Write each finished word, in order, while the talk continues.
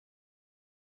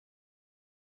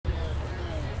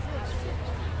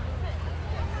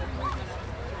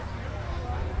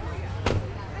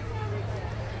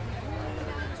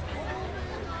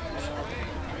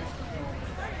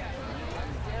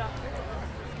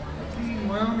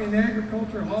Wyoming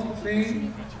Agriculture Hall of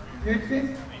Fame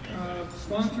picnic,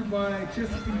 sponsored by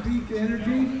Chesapeake Peak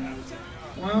Energy,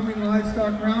 Wyoming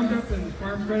Livestock Roundup, and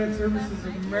Farm Credit Services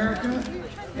of America.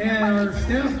 And our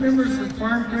staff members from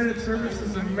Farm Credit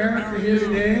Services of America here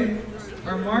today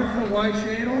are Martha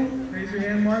Weishadel, raise your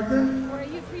hand, Martha,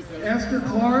 Esther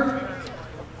Clark,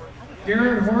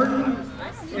 Garrett Horton,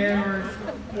 and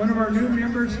one of our new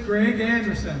members, Greg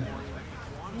Anderson.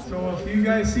 So if you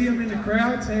guys see them in the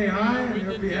crowd, say hi, and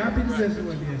they'll be happy to visit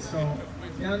with you. So,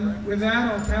 and with that,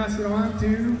 I'll pass it on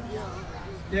to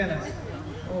Dennis.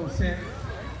 Oh, Sam.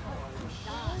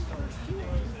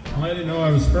 Well, I didn't know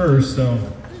I was first, so.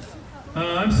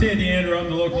 I'm Sandy Andrew. I'm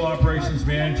the local operations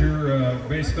manager,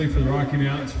 basically for the Rocky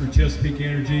Mountains for Chesapeake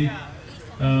Energy.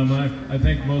 I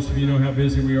think most of you know how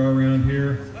busy we are around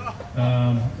here.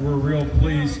 We're real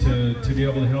pleased to be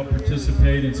able to help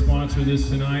participate and sponsor this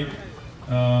tonight.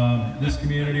 This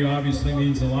community obviously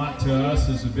means a lot to us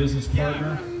as a business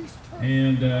partner,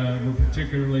 and we're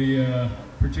particularly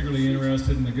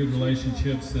interested in the good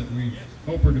relationships that we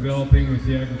hope are developing with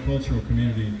the agricultural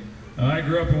community. I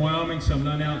grew up in Wyoming, so I'm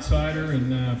not an outsider,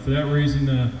 and for that reason,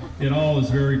 it all is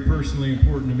very personally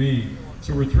important to me.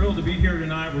 So we're thrilled to be here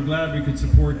tonight. We're glad we could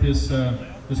support this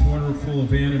wonderful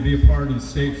event and be a part of the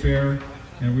State Fair,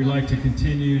 and we'd like to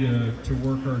continue to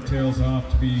work our tails off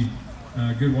to be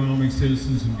good Wyoming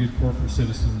citizens and good corporate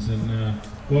citizens, and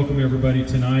welcome everybody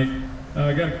tonight.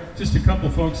 I got just a couple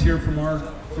folks here from our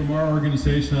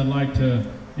organization I'd like to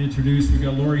introduce. We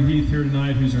got Lori Heath here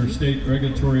tonight, who's our State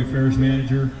Regulatory Affairs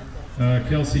Manager.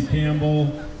 Kelsey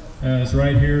Campbell is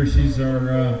right here. She's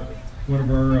our one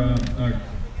of our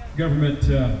government,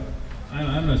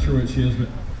 I'm not sure what she is, but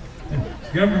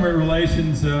government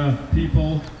relations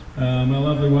people. My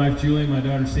lovely wife Julie, my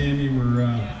daughter Sammy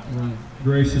were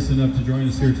gracious enough to join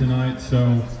us here tonight.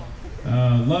 So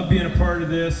love being a part of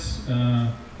this.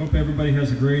 Hope everybody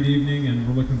has a great evening, and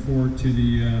we're looking forward to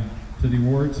the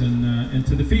awards and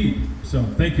to the feed. So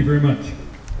thank you very much.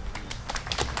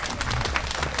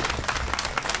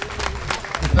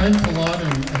 Thanks a lot,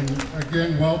 and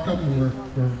again, welcome. We're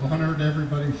honored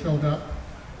everybody showed up.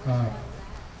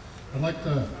 I'd like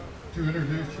to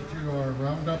introduce you to our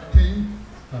Roundup team.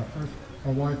 First,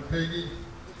 my wife Peggy,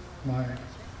 my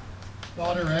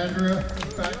daughter Andrea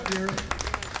is back here,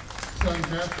 son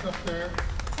Jeff's up there,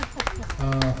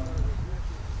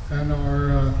 and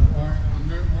one of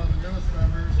the newest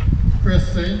members, Chris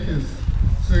Zink, is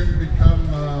soon to become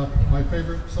my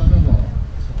favorite son-in-law.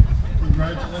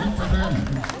 Congratulations to them.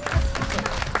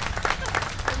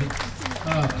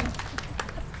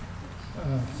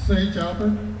 Sage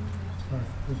Albert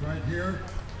is right here.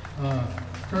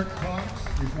 Kurt Cox,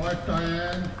 his wife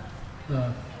Diane,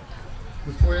 the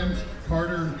twins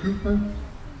Carter and Cooper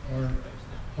are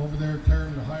over there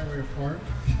tearing the highway apart.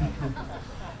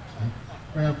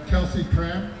 We have Kelsey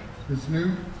Tramp is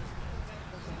new.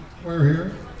 We're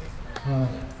here.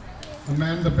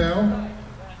 Amanda Bell.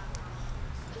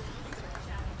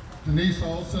 Denise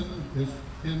Olson is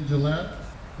in Gillette,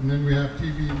 and then we have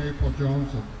TV and April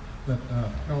Jones that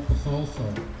help us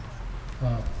also.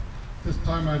 This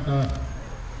time I'd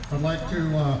like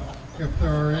to, if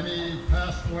there are any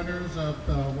past winners of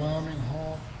the Wyoming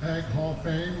Ag Hall of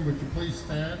Fame, would you please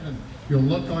stand, and you'll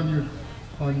look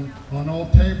on all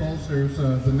tables. There's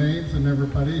the names and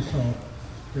everybody. So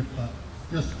if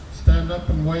just stand up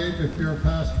and wave if you're a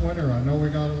past winner. I know we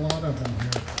got a lot of them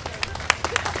here.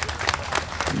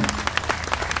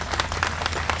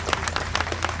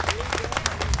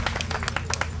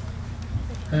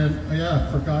 And yeah,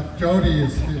 I forgot, Jody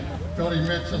is here. Jody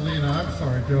Michelina. I'm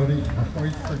sorry, Jody. I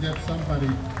always forget somebody.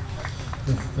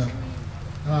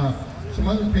 Some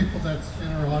other people that's in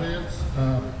our audience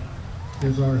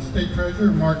is our state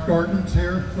treasurer, Mark Gordon's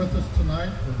here with us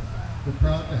tonight. We're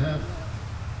proud to have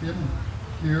him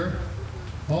here.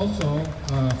 Also,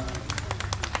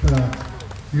 the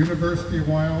University of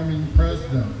Wyoming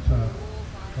president,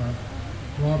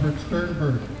 Robert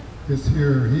Sternberg, is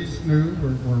here. He's new.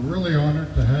 We're really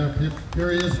honored to have him.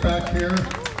 Here he is back here.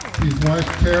 His wife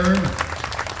Karen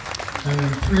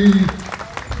and 3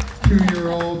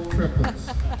 2-year-old triplets.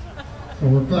 So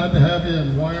we're glad to have you,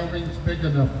 and Wyoming's big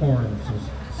enough for him. So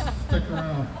stick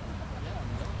around.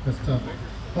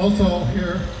 Also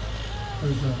here,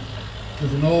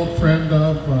 there's an old friend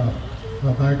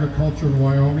of agriculture in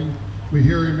Wyoming. We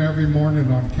hear him every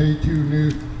morning on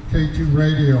K2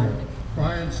 radio.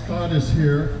 Brian Scott is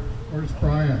here. Where's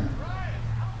Brian?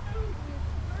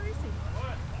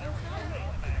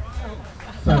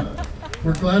 So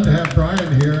we're glad to have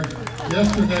Brian here.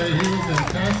 Yesterday he was in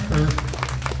Casper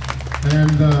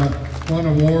and won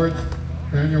awards,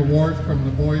 annual awards from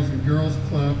the Boys and Girls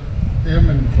Club. him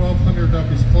and 1,200 of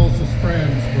his closest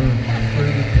friends were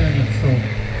in attendance. So,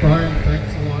 Brian,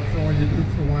 thanks a lot for all you do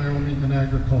for Wyoming and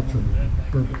agriculture.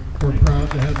 We're proud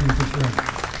to have you as a friend.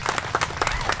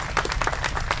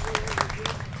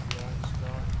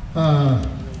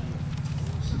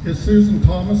 Is Susan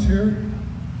Thomas here?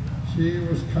 She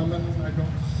was coming. I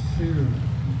don't see her.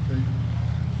 Okay.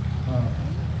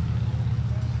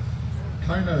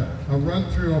 Kind of a run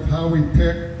through of how we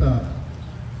pick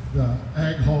the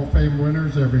Ag Hall of Fame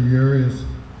winners every year is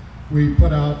we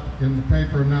put out in the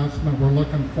paper announcement we're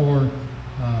looking for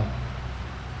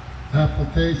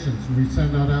applications. We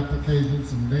send out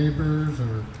applications and neighbors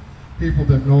or people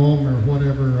that know them or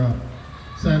whatever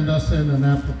send us in an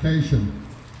application.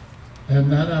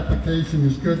 And that application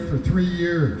is good for 3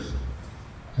 years.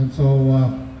 And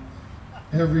so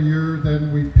every year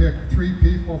then we pick 3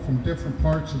 people from different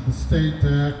parts of the state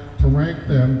to rank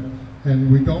them.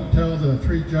 And we don't tell the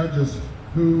 3 judges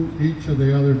who each of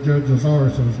the other judges are,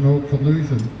 so there's no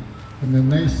collusion. And then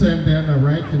they send in a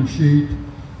ranking sheet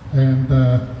and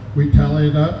we tally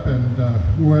it up, and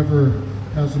whoever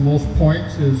has the most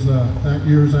points is that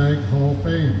year's Ag Hall of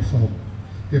Fame. So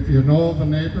if you know of a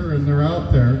neighbor and they're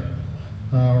out there,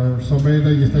 or somebody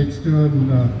that you think's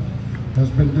has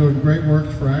been doing great work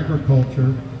for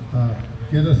agriculture,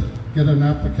 get an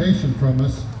application from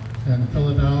us and fill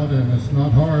it out, and it's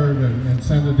not hard, and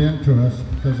send it in to us,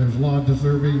 because there's a lot of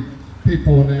deserving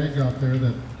people in ag out there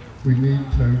that we need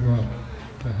to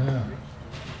have.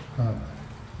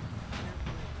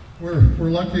 We're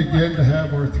lucky again to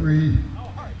have our 3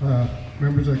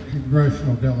 members of the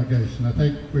congressional delegation. I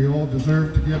think we all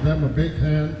deserve to give them a big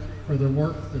hand for their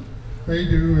work that they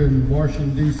do in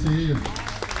Washington, D.C.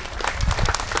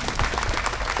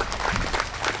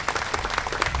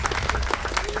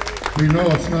 We know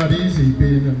it's not easy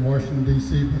being in Washington,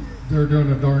 D.C., but they're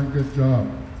doing a darn good job.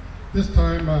 This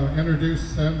time, introduce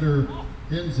Senator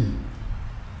Enzi.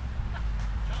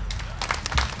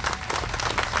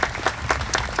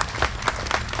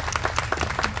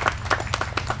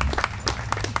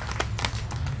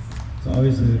 It's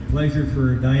always a pleasure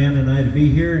for Diane and I to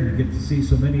be here and to get to see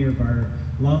so many of our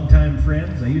longtime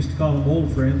friends. I used to call them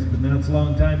old friends, but now it's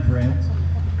longtime friends.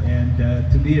 And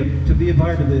to be a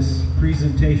part of this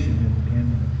presentation,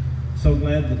 and so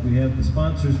glad that we have the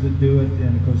sponsors that do it,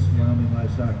 and of course Wyoming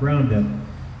Livestock Roundup.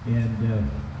 And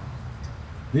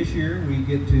this year we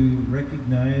get to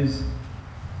recognize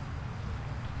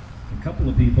a couple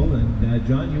of people. And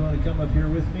John, you want to come up here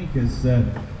with me, because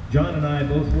John and I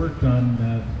both worked on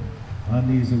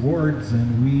these awards,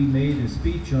 and we made a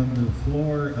speech on the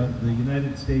floor of the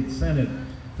United States Senate,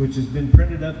 which has been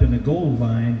printed up in a gold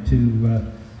line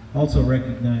to also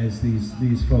recognize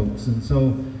these folks. And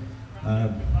so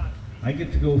I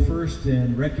get to go first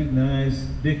and recognize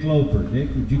Dick Loper. Dick,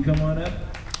 would you come on up?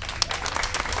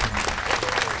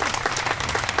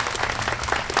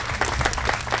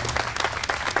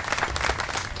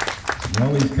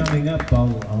 While he's coming up,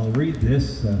 I'll read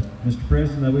this. Mr.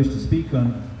 President, I wish to speak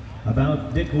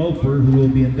about Dick Loper, who will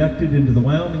be inducted into the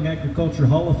Wyoming Agriculture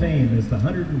Hall of Fame as the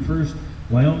 101st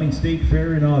Wyoming State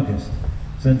Fair in August.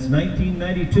 Since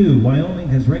 1992, Wyoming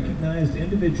has recognized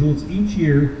individuals each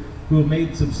year who have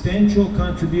made substantial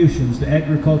contributions to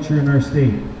agriculture in our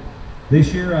state.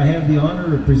 This year, I have the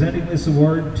honor of presenting this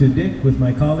award to Dick with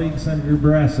my colleague, Senator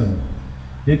Barrasso.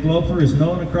 Dick Loper is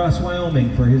known across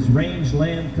Wyoming for his range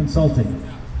land consulting,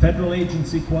 federal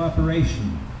agency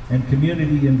cooperation, and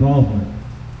community involvement.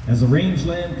 As a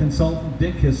rangeland consultant,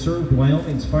 Dick has served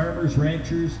Wyoming's farmers,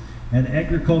 ranchers, and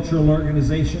agricultural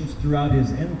organizations throughout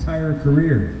his entire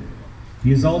career. He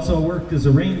has also worked as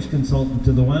a range consultant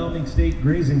to the Wyoming State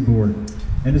Grazing Board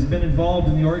and has been involved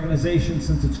in the organization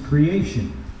since its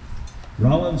creation.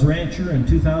 Rollins rancher and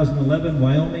 2011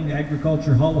 Wyoming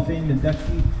Agriculture Hall of Fame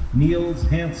inductee Niels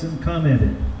Hansen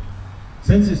commented,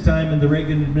 "Since his time in the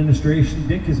Reagan administration,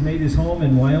 Dick has made his home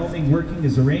in Wyoming working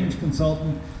as a range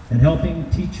consultant and helping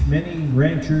teach many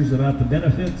ranchers about the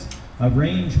benefits of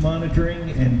range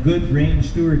monitoring and good range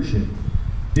stewardship.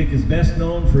 Dick is best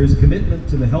known for his commitment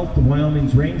to the health of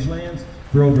Wyoming's rangelands.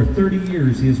 For over 30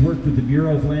 years, he has worked with the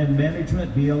Bureau of Land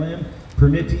Management, BLM,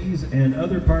 permittees, and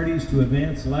other parties to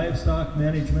advance livestock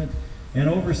management and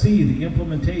oversee the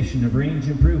implementation of range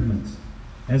improvements.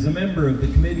 As a member of the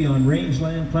Committee on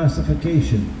Rangeland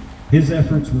Classification, his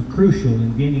efforts were crucial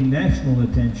in gaining national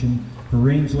attention for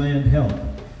rangeland health,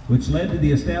 which led to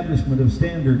the establishment of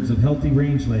standards of healthy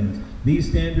rangelands. These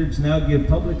standards now give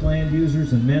public land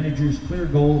users and managers clear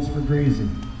goals for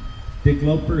grazing. Dick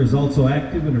Loper is also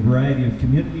active in a variety of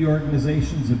community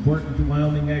organizations important to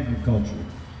Wyoming agriculture.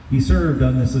 He served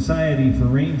on the Society for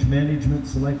Range Management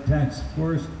Select Task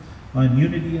Force, on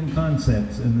Unity and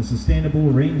Concepts and the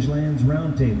Sustainable Rangelands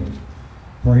Roundtable.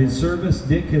 For his service,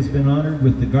 Dick has been honored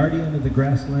with the Guardian of the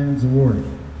Grasslands Award.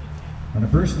 On a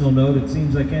personal note, it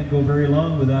seems I can't go very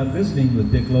long without visiting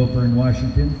with Dick Loper in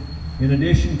Washington. In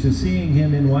addition to seeing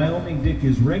him in Wyoming, Dick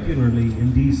is regularly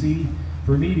in D.C.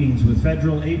 for meetings with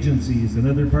federal agencies and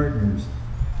other partners.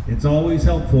 It's always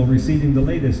helpful receiving the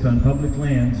latest on public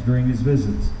lands during his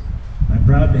visits. I'm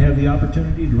proud to have the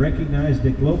opportunity to recognize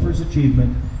Dick Loper's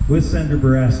achievement with Senator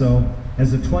Barrasso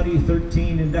as a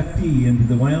 2013 inductee into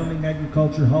the Wyoming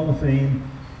Agriculture Hall of Fame,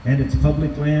 and its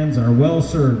public lands are well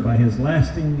served by his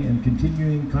lasting and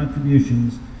continuing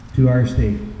contributions to our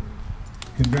state.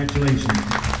 Congratulations.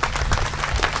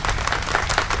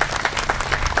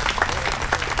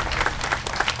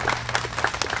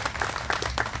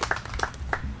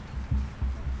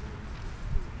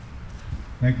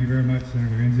 Thank you very much,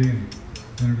 Senator Enzi and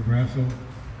Senator Barrasso.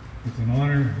 It's an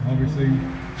honor, obviously.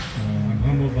 I'm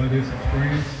humbled by this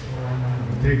experience.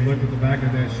 Take a look at the back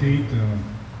of that sheet.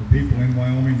 The people in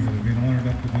Wyoming that have been honored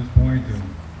up to this point.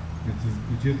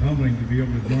 It's just humbling to be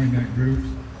able to join that group.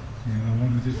 And I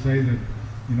want to just say that,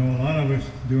 you know, a lot of us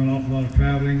do an awful lot of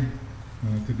traveling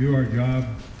to do our job.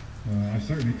 I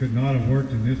certainly could not have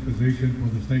worked in this position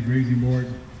for the State Grazing Board,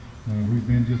 who's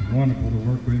been just wonderful to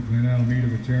work with. Glenn Alameda,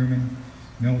 the chairman.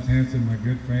 Nels Hansen, my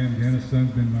good friend. Dennis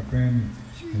Sun's been my friend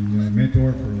and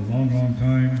mentor for a long, long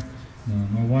time.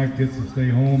 My wife gets to stay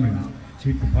home and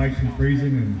keep the pipes from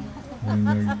freezing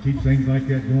and keep things like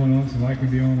that going on so I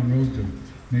can be on the road to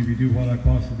maybe do what I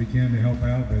possibly can to help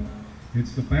out. But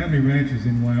it's the family ranches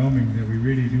in Wyoming that we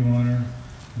really do honor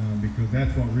because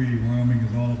that's what really Wyoming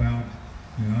is all about.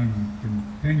 And I'm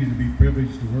continue to be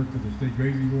privileged to work for the State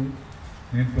Grazing Board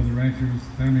and for the ranchers,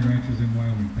 family ranchers in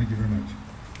Wyoming. Thank you very much.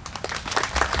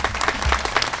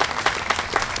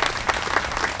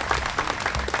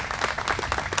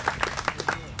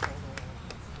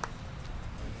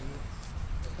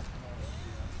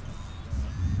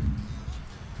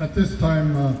 At this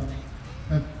time,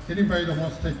 anybody that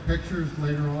wants to take pictures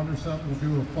later on or something, we'll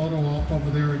do a photo op over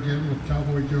there again with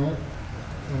Cowboy Joe.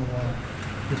 So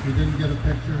if you didn't get a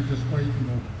picture, just wait and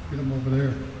we'll get them over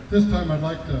there. This time I'd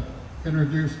like to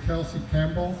introduce Kelsey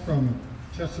Campbell from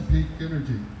Chesapeake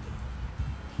Energy.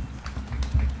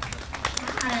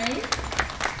 Hi.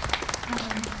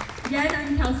 Again,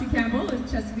 I'm Kelsey Campbell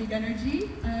with Chesapeake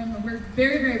Energy. We're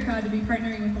very, very proud to be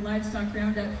partnering with the Livestock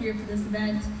Roundup here for this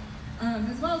event.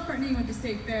 As well as partnering with the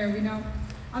State Fair. We know,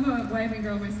 I'm a Wyoming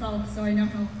girl myself, so I know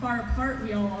how far apart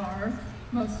we all are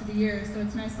most of the year, so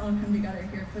it's nice to all come together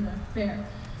here for the fair.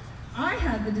 I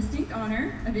had the distinct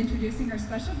honor of introducing our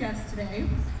special guest today.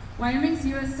 Wyoming's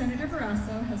U.S. Senator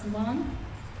Barrasso has long,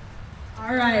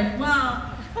 all right,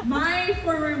 well, my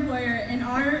former employer and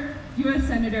our U.S.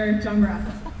 Senator, John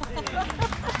Barrasso.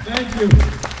 Thank you.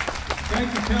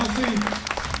 Thank you, Kelsey.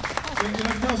 You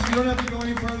know, Kelsey, you don't have to go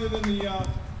any further than the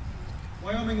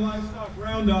Wyoming Livestock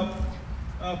Roundup,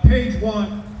 page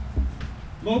 1,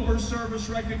 Loper's service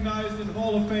recognized in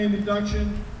Hall of Fame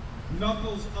induction,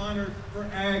 Knuckles honored for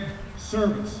ag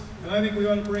service. And I think we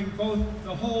ought to bring both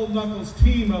the whole Knuckles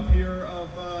team up here of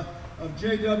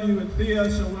JW and Thea,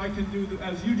 so I can do,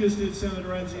 as you just did, Senator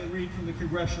Enzi, and read from the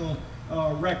congressional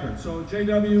record. So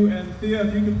JW and Thea,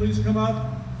 if you could please come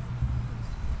up.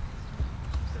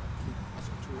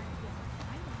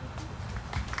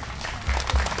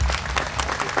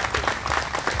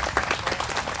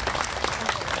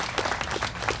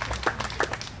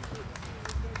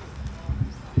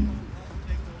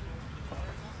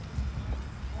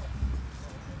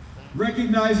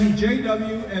 Recognizing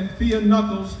JW and Thea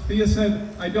Knuckles, Thea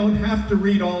said, I don't have to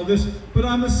read all of this, but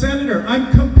I'm a senator.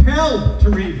 I'm compelled to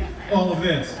read all of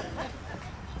this.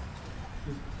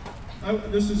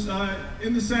 This is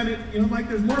in the Senate. You know, Mike,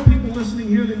 there's more people listening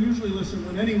here than usually listen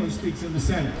when anyone speaks in the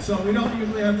Senate. So we don't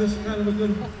usually have this kind of a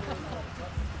good...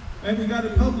 And we got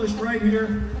it published right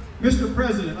here. Mr.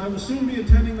 President, I will soon be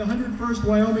attending the 101st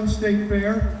Wyoming State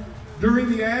Fair.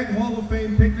 During the Ag Hall of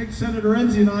Fame picnic, Senator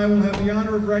Enzi and I will have the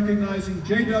honor of recognizing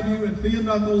JW and Thea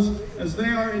Knuckles as they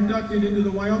are inducted into the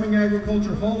Wyoming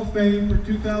Agriculture Hall of Fame for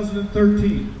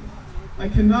 2013. I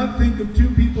cannot think of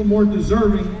two people more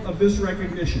deserving of this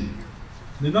recognition.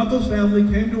 The Knuckles family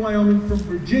came to Wyoming from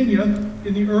Virginia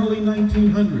in the early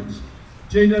 1900s.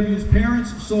 JW's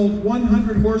parents sold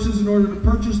 100 horses in order to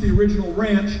purchase the original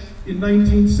ranch in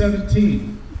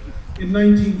 1917. In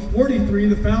 1943,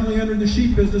 the family entered the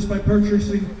sheep business by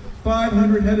purchasing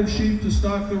 500 head of sheep to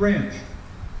stock the ranch.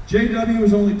 JW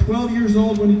was only 12 years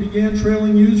old when he began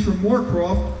trailing ewes from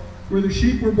Moorcroft, where the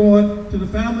sheep were bought, to the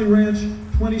family ranch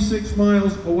 26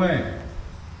 miles away.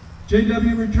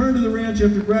 J.W. returned to the ranch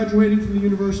after graduating from the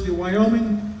University of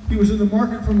Wyoming. He was in the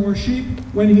market for more sheep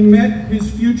when he met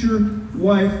his future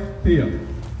wife, Thea.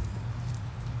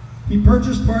 He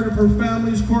purchased part of her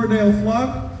family's Cordale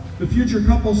flock. The future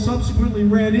couple subsequently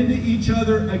ran into each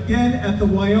other again at the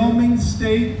Wyoming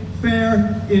State Fair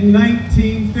in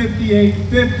 1958,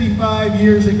 55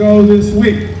 years ago this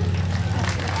week.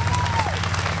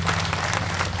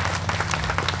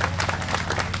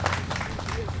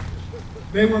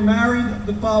 They were married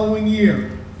the following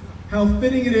year. How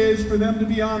fitting it is for them to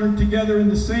be honored together in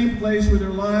the same place where their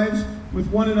lives with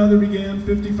one another began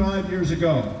 55 years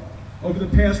ago. Over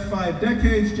the past 5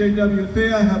 decades, J.W. and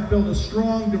Thea have built a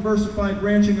strong, diversified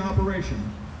ranching operation.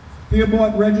 Thea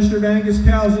brought registered Angus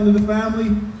cows into the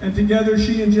family, and together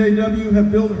she and J.W.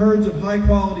 have built herds of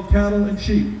high-quality cattle and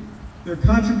sheep. Their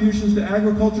contributions to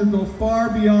agriculture go far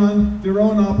beyond their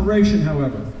own operation,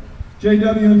 however.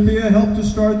 J.W. and Thea helped to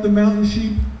start the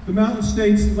Mountain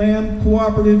States Lamb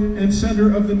Cooperative and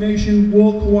Center of the Nation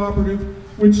Wool Cooperative,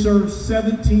 which serves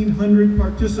 1,700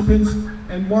 participants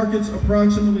and markets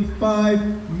approximately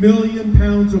 5 million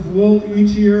pounds of wool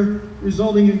each year,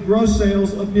 resulting in gross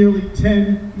sales of nearly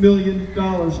 $10 million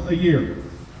a year.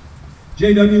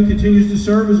 J.W. continues to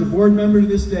serve as a board member to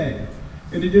this day.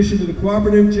 In addition to the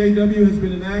cooperative, J.W. has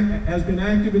been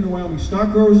active in the Wyoming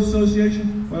Stock Growers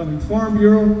Association, Wyoming Farm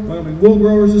Bureau, Wyoming Wool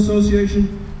Growers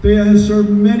Association. Thea has served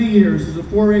many years as a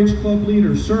 4-H club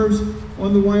leader, serves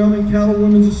on the Wyoming Cattle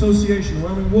Women's Association, the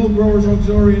Wyoming Wool Growers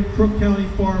Auxiliary, and Crook County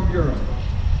Farm Bureau.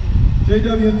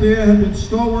 J.W. and Thea have been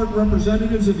stalwart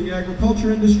representatives of the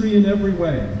agriculture industry in every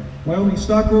way. Wyoming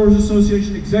Stock Growers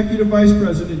Association Executive Vice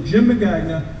President Jim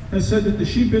Magagna has said that the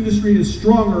sheep industry is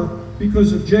stronger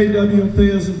because of J.W. and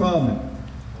Thea's involvement.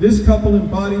 This couple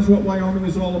embodies what Wyoming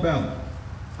is all about.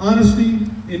 Honesty,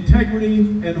 integrity,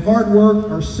 and hard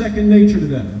work are second nature to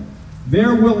them.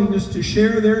 Their willingness to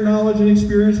share their knowledge and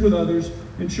experience with others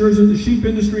ensures that the sheep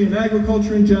industry and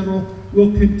agriculture in general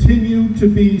will continue to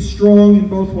be strong in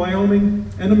both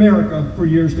Wyoming and America for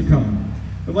years to come.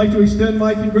 I'd like to extend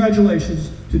my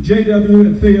congratulations to J.W.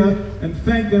 and Thea and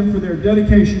thank them for their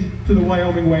dedication to the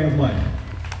Wyoming way of life.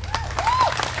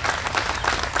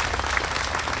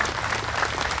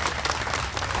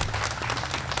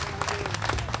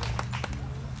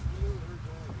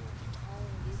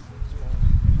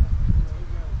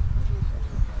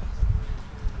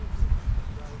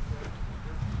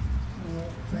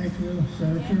 Thank you,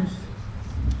 Senators.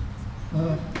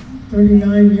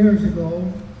 39 years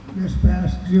ago, this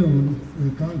past June,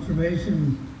 the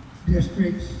conservation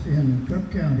districts in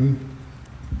Crook County,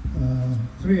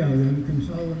 3 of them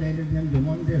consolidated into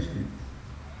one district.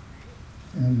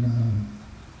 And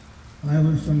I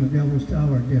was from the Devil's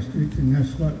Tower district, and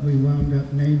that's what we wound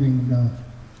up naming the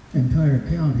entire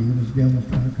county. It was Devil's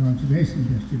Tower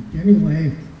Conservation District.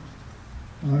 Anyway,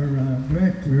 our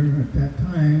director at that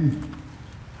time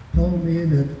told me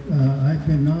that I'd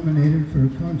been nominated for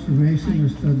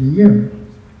Conservationist of the Year,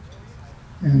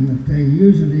 and that they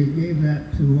usually gave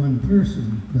that to one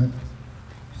person, but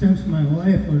since my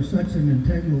wife was such an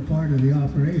integral part of the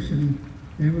operation,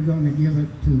 they were going to give it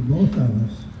to both of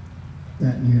us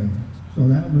that year. So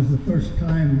that was the first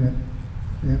time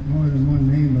that more than one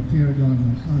name appeared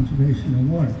on the Conservation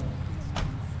Award.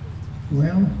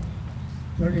 Well,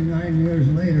 39 years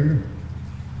later,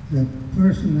 the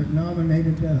person that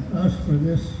nominated us for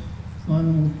this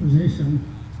honorable position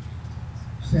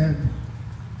said,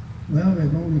 well,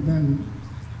 they've only been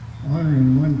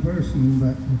honoring one person,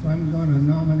 but if I'm going to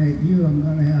nominate you, I'm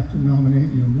going to have to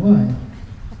nominate your wife,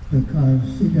 because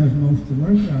she does most of the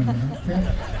work on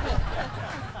that.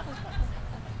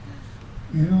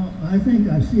 You know, I think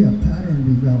I see a pattern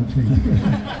developing.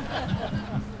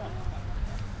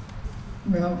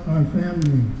 Well, our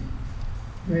family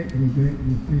greatly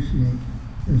appreciate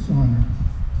this honor,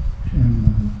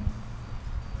 and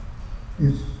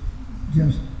it's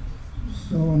just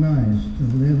so nice to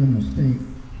live in a state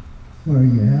where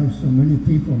you have so many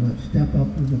people that step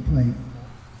up to the plate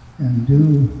and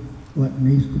do what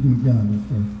needs to be done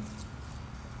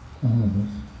for all of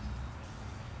us.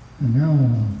 And now,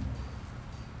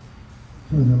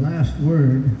 for the last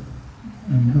word,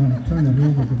 I'm going to turn it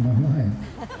over to my wife.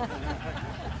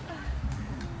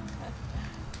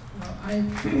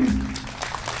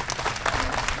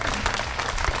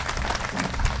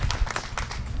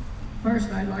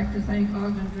 First, I'd like to thank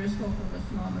Ogden Driscoll for this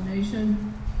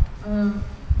nomination.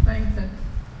 Thank the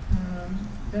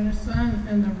Denison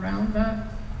and the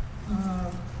Roundup,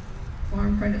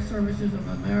 Farm Credit Services of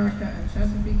America, and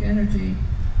Chesapeake Energy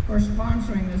for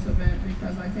sponsoring this event,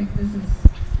 because I think this is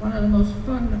one of the most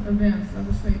fun events of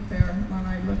the State Fair, one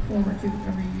I look forward to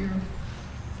every year.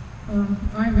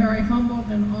 I'm very humbled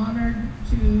and honored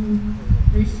to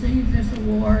receive this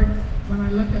award. When I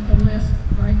look at the list,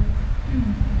 like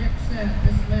Dick said,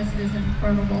 this list is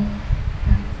incredible.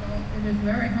 And so it is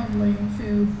very humbling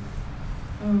to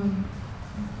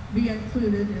be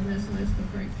included in this list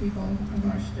of great people of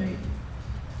our state.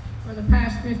 For the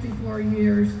past 54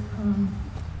 years,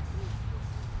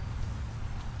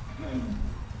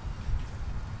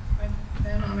 I've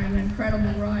been on an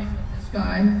incredible ride with this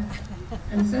guy.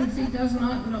 And since he does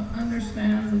not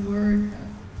understand the word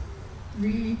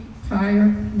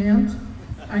retirement,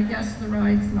 I guess the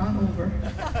ride's not over.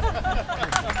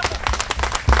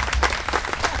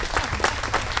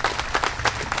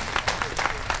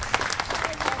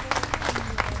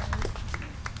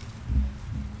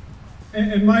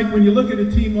 And Mike, when you look at a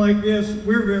team like this,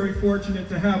 we're very fortunate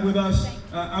to have with us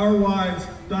our wives,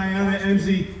 Diana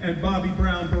Enzi and Bobby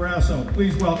Brown Barrasso.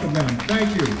 Please welcome them.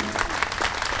 Thank you.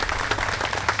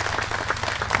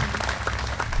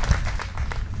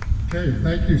 Okay,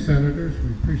 thank you, Senators.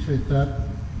 We appreciate that.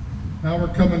 Now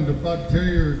we're coming to Bud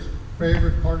Tillier's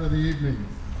favorite part of the evening.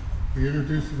 We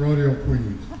introduce the rodeo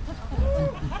queens.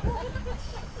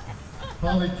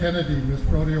 Holly Kennedy, Miss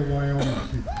Rodeo,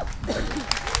 Wyoming.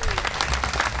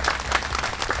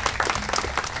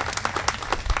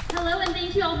 Hello, and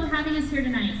thank you all for having us here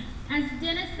tonight. As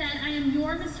Dennis said, I am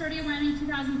your Miss Rodeo Wyoming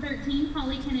 2013,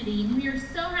 Holly Kennedy, and we are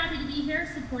so happy to be here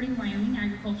supporting Wyoming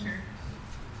agriculture.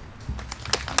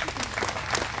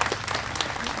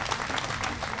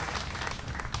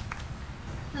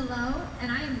 Hello,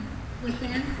 and I am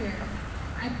Lisanne Fear.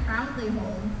 I proudly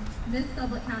hold Miss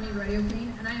Sublette County Rodeo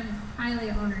Queen, and I am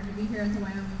highly honored to be here at the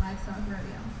Wyoming Livestock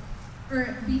Rodeo,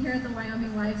 or be here at the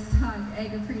Wyoming Livestock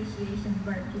Egg Appreciation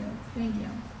Barbecue. Thank you.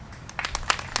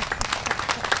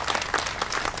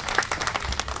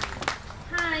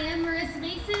 Hi, I'm Marissa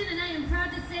Mason, and I am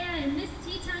proud to say I am Miss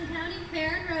Teton County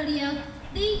Fair and Rodeo.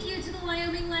 Thank you to the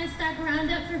Wyoming Livestock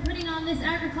Roundup for putting on this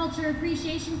agriculture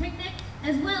appreciation picnic,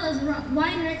 as well as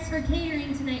Weinrichs for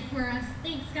catering tonight for us.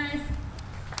 Thanks, guys.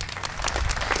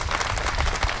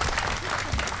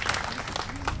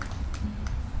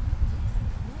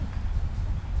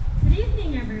 Good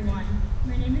evening, everyone.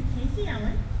 My name is Casey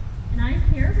Ellen, and I am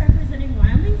here representing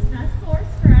Wyoming's best source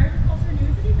for agriculture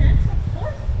news and events, of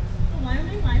course, the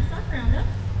Wyoming Livestock Roundup.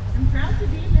 I'm proud to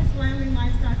be Miss Wyoming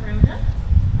Livestock Roundup.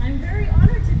 I'm very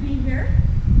honored to be here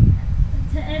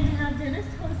and to have Dennis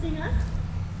hosting us,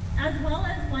 as well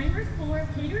as Weinrichs for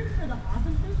catering for the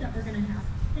awesome food that we're going to have.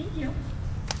 Thank you.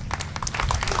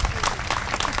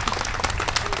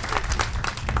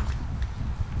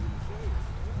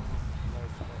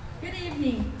 Good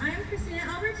evening. I am Christina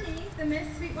Albertini, the Miss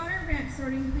Sweetwater Ranch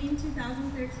Sorting Queen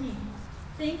 2013.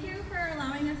 Thank you for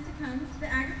allowing us to come to the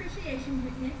Ag Appreciation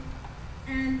Picnic,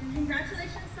 and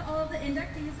congratulations to all of the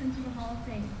inductees into the Hall of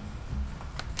Fame.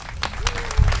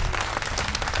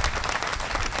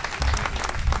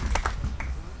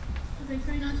 As I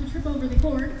try not to trip over the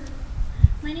cord.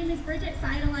 My name is Bridget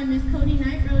Seidel. I'm Miss Cody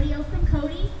Knight Rodeo from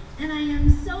Cody, and I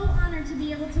am so honored to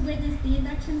be able to witness the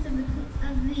inductions of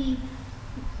the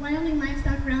Wyoming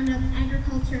Livestock Roundup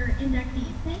Agriculture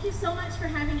inductees. Thank you so much for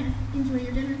having us. Enjoy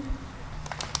your dinner.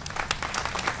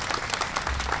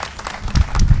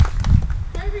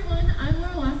 Hi everyone, I'm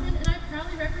Laura Lawson, and I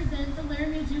proudly represent the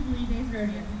Laramie Jubilee Days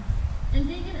Rodeo. And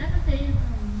being an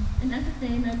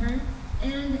FFA member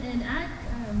and an ag,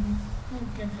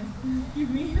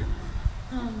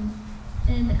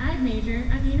 an ag major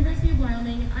at the University of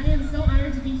Wyoming, I am so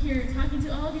honored to be here talking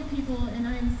to all of you people, and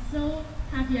I am so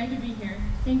happy I could be here.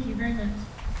 Thank you very much.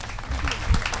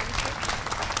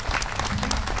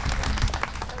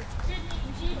 Good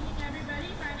evening, everybody.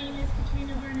 My name is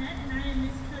Katrina Burnett, and I am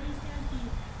Miss Cody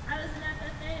Stampede. I was an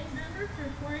FFA member for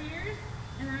 4 years,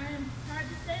 and I am proud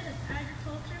to say that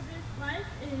agriculture life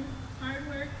is hard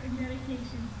work and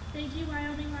dedication. Thank you,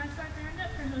 Wyoming Livestock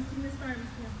Roundup, for hosting this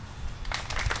barbecue.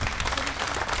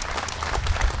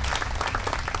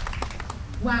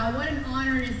 Wow, what an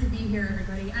honor it is to be here,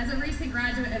 everybody. As a recent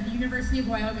graduate of the University of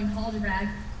Wyoming College of Ag,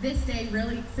 this day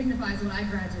really signifies what I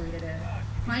graduated in.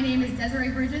 My name is Desiree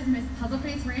Bridges, Miss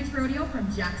Puzzleface Ranch Rodeo from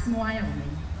Jackson,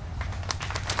 Wyoming.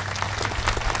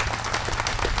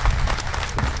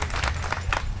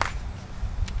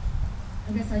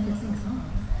 I guess I could sing a song.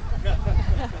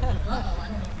 Uh-oh, I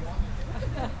don't know if you want me to.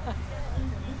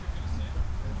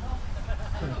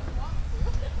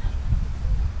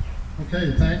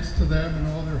 Okay, thanks to them and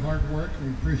all their hard work.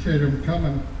 We appreciate them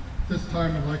coming. This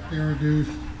time I'd like to introduce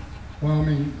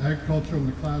Wyoming Agriculture in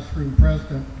the Classroom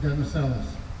President, Dennis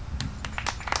Ellis.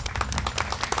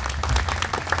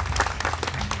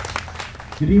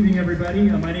 Good evening, everybody.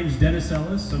 My name is Dennis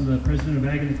Ellis. I'm the president of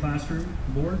Ag in the Classroom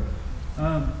board.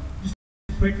 Just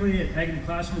quickly, at Ag in the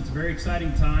Classroom, it's a very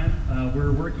exciting time.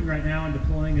 We're working right now on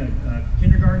deploying a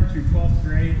kindergarten through 12th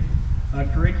grade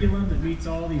curriculum that meets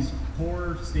all these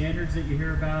core standards that you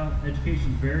hear about.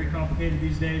 Education is very complicated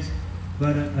these days,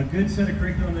 but a good set of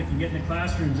curriculum that can get in the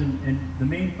classrooms, and the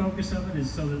main focus of it is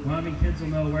so that Wyoming kids will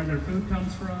know where their food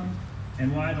comes from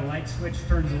and why the light switch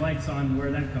turns the lights on,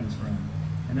 where that comes from.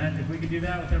 And that, if we could do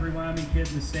that with every Wyoming kid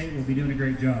in the state, we'll be doing a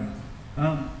great job.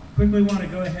 Quickly want to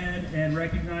go ahead and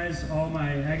recognize all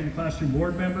my Ag in the Classroom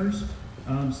board members.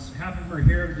 Half of them are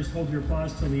here, but just hold your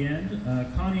applause till the end.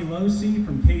 Connie Losey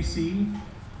from KC,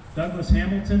 Douglas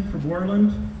Hamilton from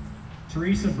Worland,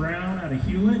 Teresa Brown out of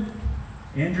Hewlett,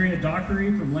 Andrea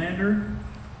Dockery from Lander,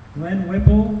 Glenn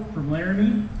Whipple from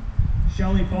Laramie,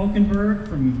 Shelley Falkenberg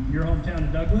from your hometown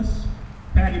of Douglas,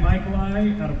 Patty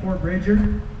Michaeli out of Fort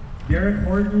Bridger, Garrett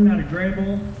Horton out of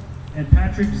Grable, and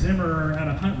Patrick Zimmer out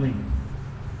of Huntley.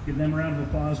 Give them a round of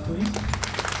applause, please.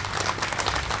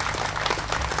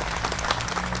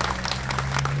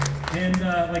 And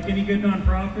like any good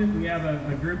nonprofit, we have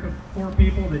a group of 4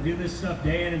 people that do this stuff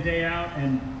day in and day out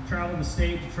and travel the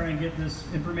state to try and get this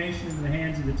information into the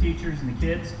hands of the teachers and the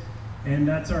kids. And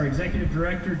that's our executive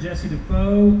director, Jesse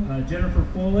Defoe, Jennifer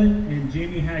Follett, and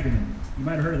Jamie Hageman. You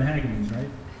might have heard of the Hagemans, right?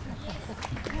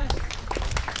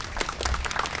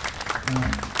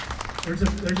 There's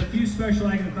a few special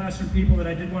Ag in the Classroom people that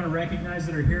I did want to recognize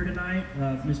that are here tonight.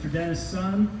 Mr. Dennis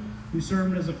Sun, who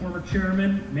served as a former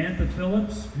chairman, Mantha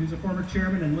Phillips, who's a former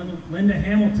chairman, and Linda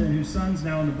Hamilton, whose son's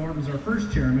now on the board, was our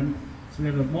first chairman. So we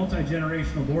have a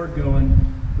multi-generational board going.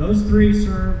 Those 3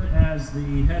 served as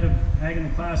the head of Ag in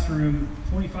the Classroom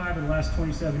 25 of the last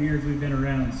 27 years we've been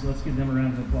around. So let's give them a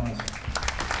round of applause.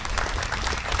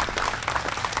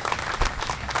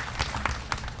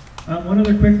 One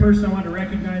other quick person I want to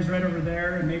recognize right over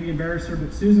there, and maybe embarrass her,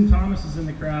 but Susan Thomas is in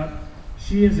the crowd.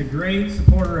 She is a great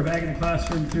supporter of Ag in the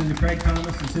Classroom through the Craig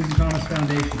Thomas and Susan Thomas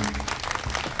Foundation.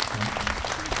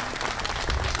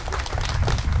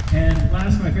 And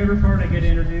last, my favorite part, I get to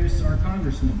introduce our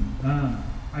congressman.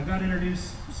 I've got to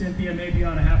introduce Cynthia maybe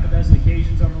on a half a dozen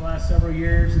occasions over the last several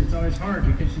years, and it's always hard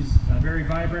because she's a very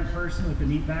vibrant person with a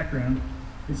neat background.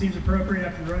 It seems appropriate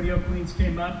after the Rodeo Queens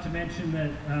came up to mention that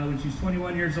when she was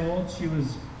 21 years old, she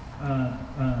was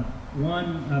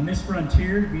won Miss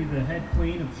Frontier to be the head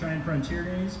queen of Cheyenne Frontier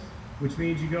Days, which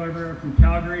means you go everywhere from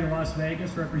Calgary to Las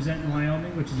Vegas representing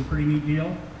Wyoming, which is a pretty neat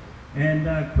deal. And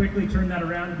quickly turned that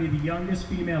around to be the youngest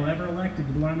female ever elected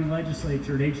to the Wyoming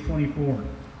legislature at age 24.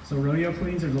 So Rodeo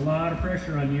Queens, there's a lot of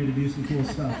pressure on you to do some cool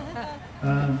stuff.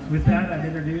 With that, I'd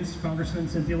introduce Congressman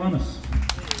Cynthia Lummis.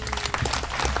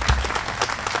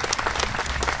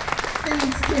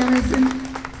 Thanks, Dennis, and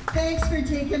thanks for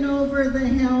taking over the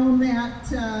helm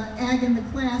at Ag in the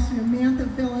Classroom.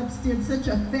 Mantha Phillips did such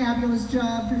a fabulous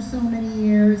job for so many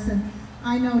years, and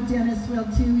I know Dennis will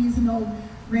too. He's an old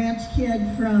ranch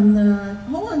kid from the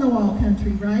hole-in-the-wall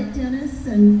country, right, Dennis?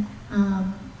 And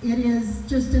it is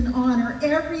just an honor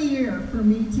every year for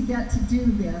me to get to do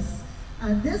this.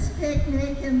 This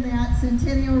picnic and that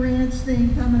Centennial Ranch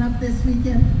thing coming up this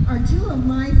weekend are 2 of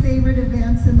my favorite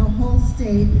events in the whole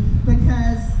state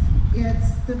because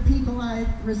it's the people I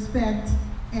respect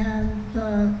and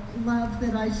the love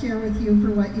that I share with you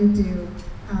for what you do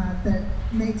that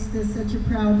makes this such a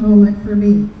proud moment for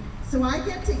me. So I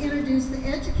get to introduce the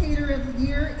Educator of the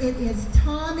Year. It is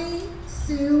Tommy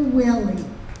Sue Willie.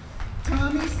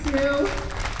 Tommy Sue.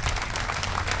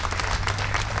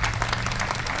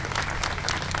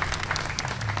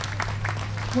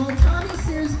 While Tommy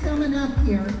Sue's coming up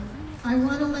here, I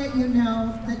want to let you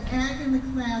know that Ag in the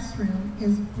Classroom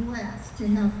is blessed to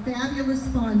have fabulous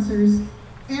sponsors: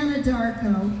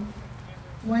 Anadarko,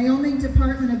 Wyoming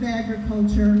Department of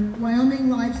Agriculture, Wyoming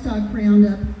Livestock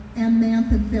Roundup, and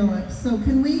Mantha Phillips. So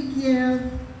can we give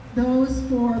those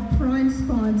 4 prime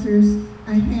sponsors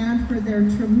a hand for their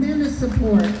tremendous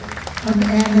support of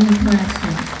Ag in the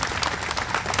Classroom?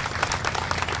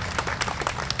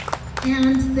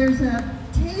 And there's a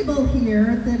table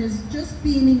here that is just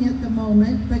beaming at the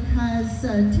moment because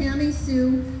Tammy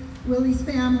Sue Willie's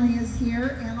family is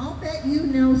here, and I'll bet you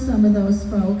know some of those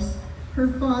folks. Her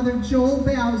father, Joel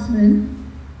Bousman,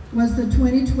 was the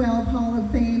 2012 Hall of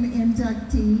Fame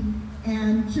inductee.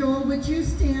 And Joel, would you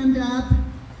stand up?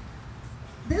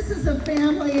 This is a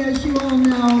family, as you all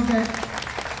know,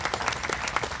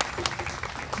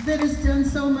 that has done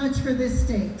so much for this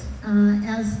state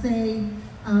as they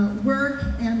work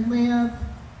and live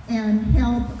and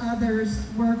help others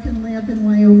work and live in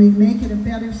Wyoming, make it a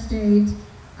better state,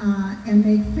 and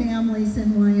make families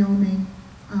in Wyoming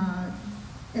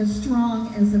as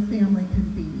strong as a family can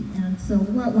be. And so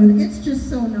it's just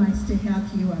so nice to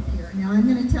have you up here. Now I'm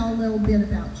going to tell a little bit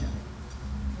about you.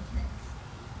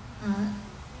 Okay.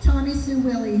 Tommy Sue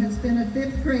Willie has been a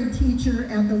 5th grade teacher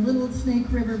at the Little Snake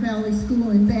River Valley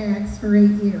School in Baggs for 8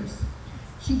 years.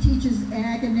 She teaches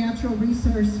ag and natural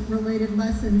resource related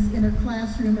lessons in her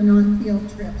classroom and on field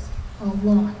trips a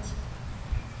lot.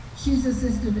 She's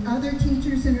assisted other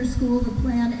teachers in her school to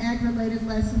plan ag-related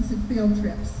lessons and field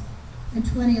trips. In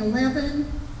 2011,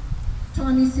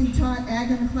 Tommy Sue taught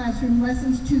ag in the classroom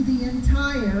lessons to the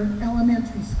entire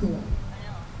elementary school.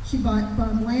 She bought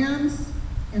bum lambs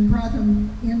and brought them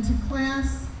into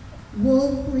class,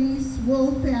 wool fleece,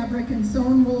 wool fabric, and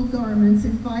sewn wool garments,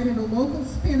 invited a local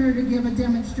spinner to give a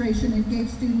demonstration, and gave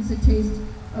students a taste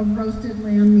of roasted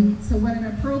lamb meat. So what an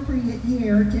appropriate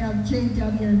year to have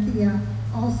JW and Thea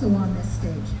also on this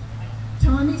stage.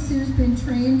 Tommy Sue's been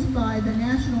trained by the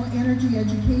National Energy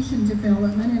Education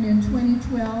Development, and in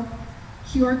 2012,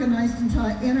 she organized and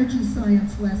taught energy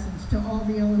science lessons to all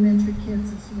the elementary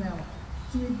kids as well.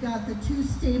 So we've got the 2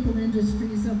 staple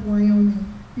industries of Wyoming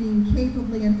being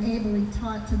capably and ably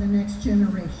taught to the next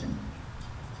generation.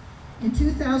 In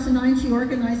 2009, she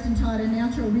organized and taught a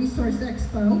natural resource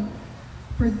expo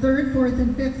for 3rd, 4th,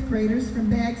 and 5th graders from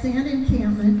Baggs and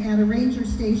encampment at a ranger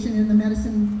station in the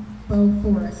Medicine Bow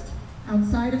Forest.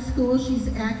 Outside of school,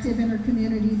 she's active in her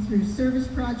community through service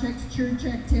projects, church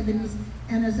activities,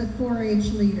 and as a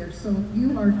 4-H leader. So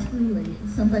you are truly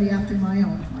somebody after my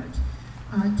own heart.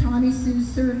 Tommy Sue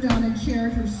served on and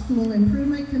chaired her school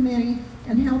improvement committee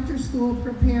and helped her school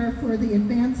prepare for the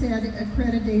Advanced Ed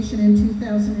accreditation in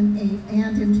 2008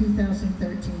 and in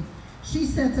 2013. She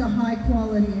sets a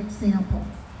high-quality example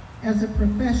as a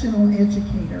professional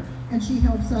educator, and she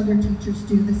helps other teachers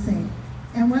do the same.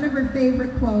 And one of her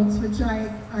favorite quotes, which I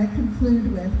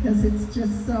conclude with because it's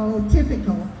just so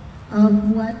typical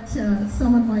of what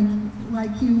someone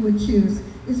like you would choose,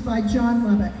 is by John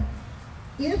Lubbock.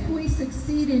 If we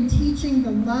succeed in teaching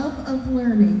the love of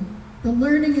learning, the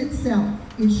learning itself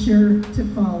is sure to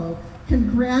follow.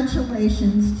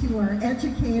 Congratulations to our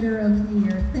Educator of the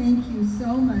Year. Thank you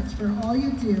so much for all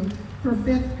you do for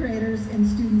 5th graders and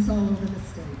students all over the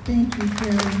state. Thank you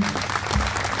very much.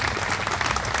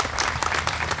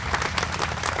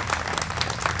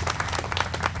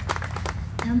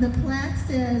 And the plaque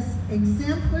says,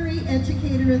 Exemplary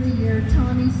Educator of the Year,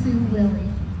 Tommy Sue Willie.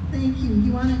 Thank you.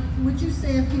 Would you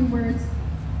say a few words?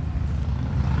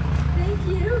 Thank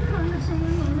you,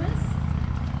 Congresswoman Loomis.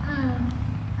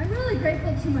 I'm really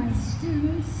grateful to my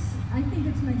students. I think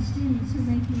it's my students who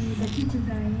make me the teacher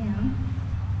that I am.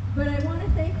 But I want to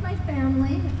thank my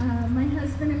family. My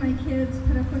husband and my kids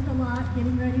put up with a lot,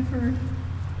 getting ready for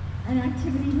an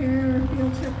activity here or a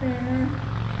field trip there.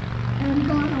 And I'm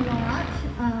gone a lot.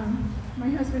 My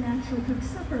husband actually cooks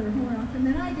supper more often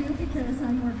than I do because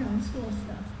I'm working on school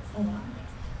stuff a lot.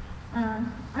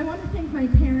 I want to thank my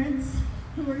parents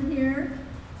who are here.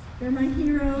 They're my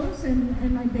heroes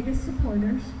and my biggest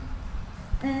supporters.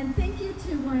 And thank you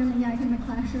to Wyoming Ag in the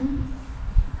Classroom.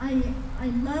 I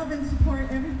love and support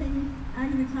everything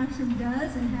Ag in the Classroom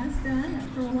does and has done.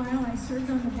 For a while I served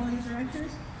on the board of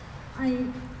directors. I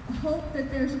hope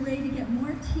that there's a way to get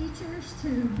more teachers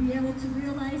to be able to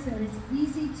realize that it's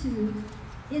easy to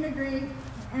integrate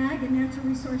ag and natural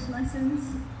resource lessons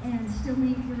and still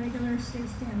meet the regular state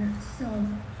standards. So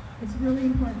it's really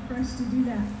important for us to do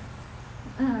that.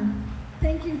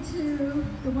 Thank you to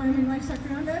the Wyoming Livestock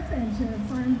Roundup and to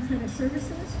Farm Credit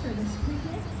Services for this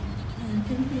picnic. And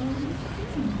thank you all for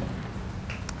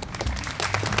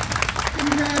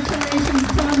Congratulations,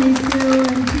 Tommy Sue,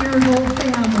 and to your whole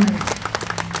family.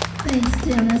 Thanks,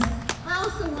 Dennis. I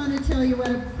also want to tell you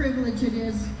what a privilege it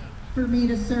is for me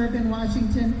to serve in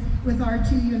Washington with our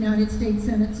 2 United States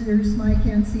Senators, Mike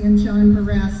Hensey and John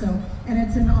Barrasso, and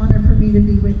it's an honor for me to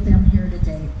be with them here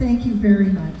today. Thank you very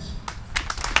much.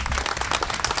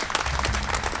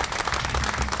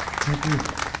 Thank you.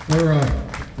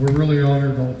 We're really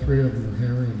honored all 3 of you are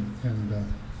here and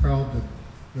proud that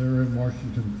they're in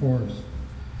Washington for us.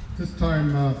 This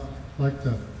time, I'd like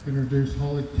to introduce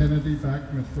Holly Kennedy back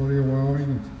from Miss Rodeo,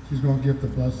 Wyoming. She's going to give the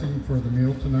blessing for the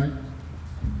meal tonight.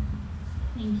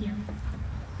 Thank you.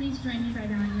 Please join me by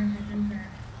bowing your heads in prayer.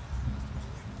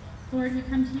 Lord, we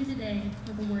come to you today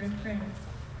with a word of praise.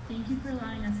 Thank you for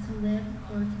allowing us to live,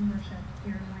 work, and worship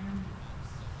here in Wyoming.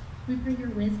 We pray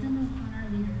your wisdom upon our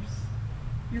leaders,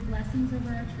 your blessings over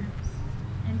our troops,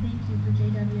 and thank you for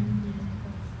JW and Thea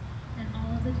Nichols and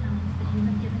all of the talents that you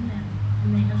have given them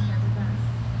and they have shared with us.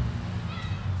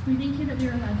 We thank you that we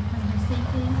are allowed to come here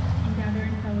safely and gather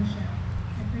in fellowship.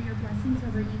 I pray your blessings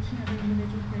over each and every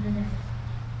individual here today.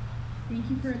 Thank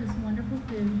you for this wonderful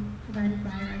food provided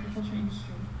by our agriculture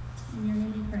industry. In your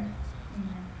name we pray.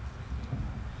 Amen.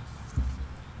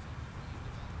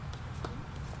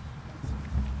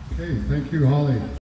 Okay, thank you, Holly.